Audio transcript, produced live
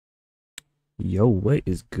Yo, what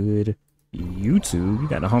is good, YouTube? You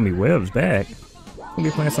got the homie Webs back. We'll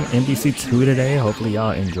be playing some MDC2 today. Hopefully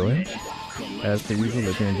y'all enjoy. As per usual,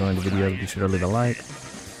 if you're enjoying the video, be sure to leave a like,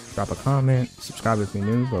 drop a comment, subscribe if you're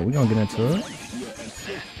new, but we're gonna get into it.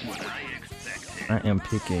 I am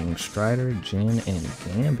picking Strider, Jin, and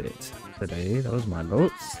Gambit today. Those are my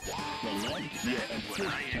votes.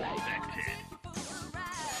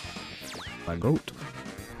 My goat.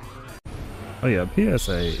 Oh yeah,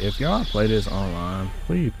 PSA, if y'all play this online,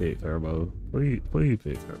 please pick Turbo. Please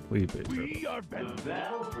pick her. Please pick Turbo.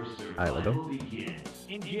 Alright, let's go.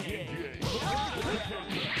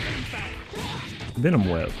 Venom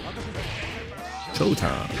Web.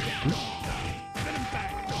 Showtime.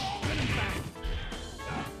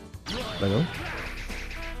 Let's go.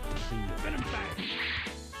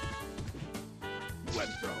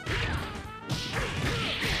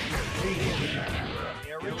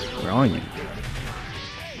 We're on you.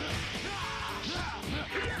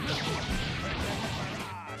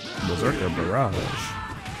 Berserker Barrage.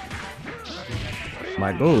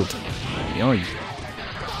 My gold. We on you.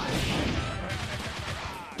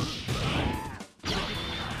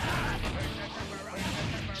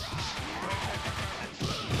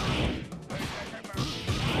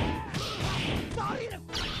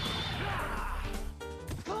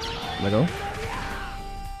 Let go.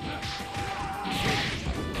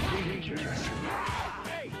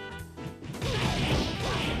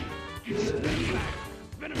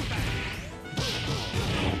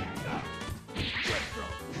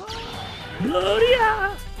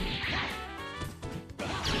 Gloria!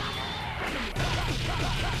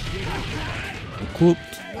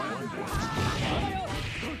 Cooked.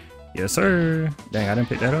 Yes, sir. Dang, I didn't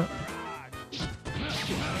pick that up.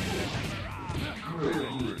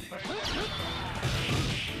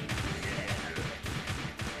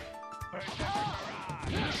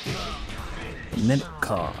 Minute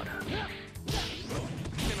card.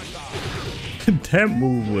 That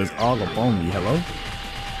move was all up on me. Hello?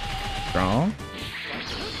 Strong.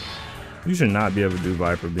 You should not be able to do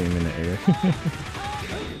Viper Beam in the air.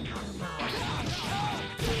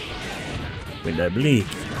 With that bleak.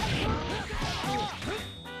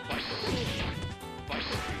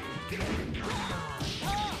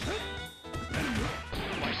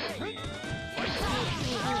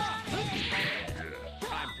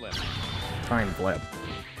 Time flip.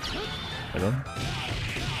 Hello?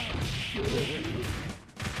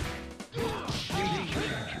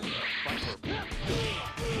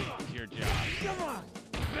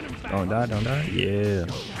 Don't die, don't die. Yeah.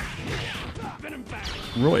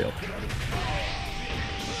 Royal.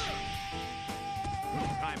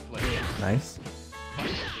 Nice.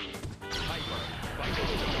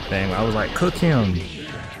 Dang, I was like, cook him.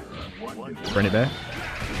 Bring it back.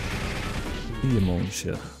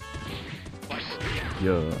 Emotion.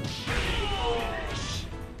 Yeah.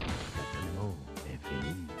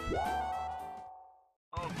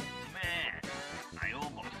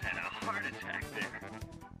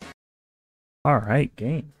 Alright,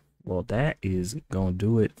 game. Well, that is gonna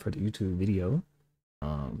do it for the YouTube video.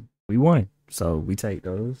 We won, so we take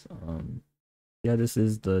those. Yeah, this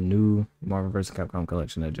is the new Marvel vs. Capcom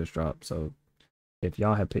collection that just dropped. So if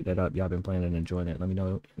y'all have picked that up, y'all been playing and enjoying it, let me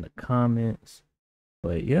know in the comments.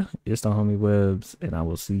 But yeah, it's the homie Webs, and I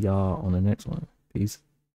will see y'all on the next one. Peace.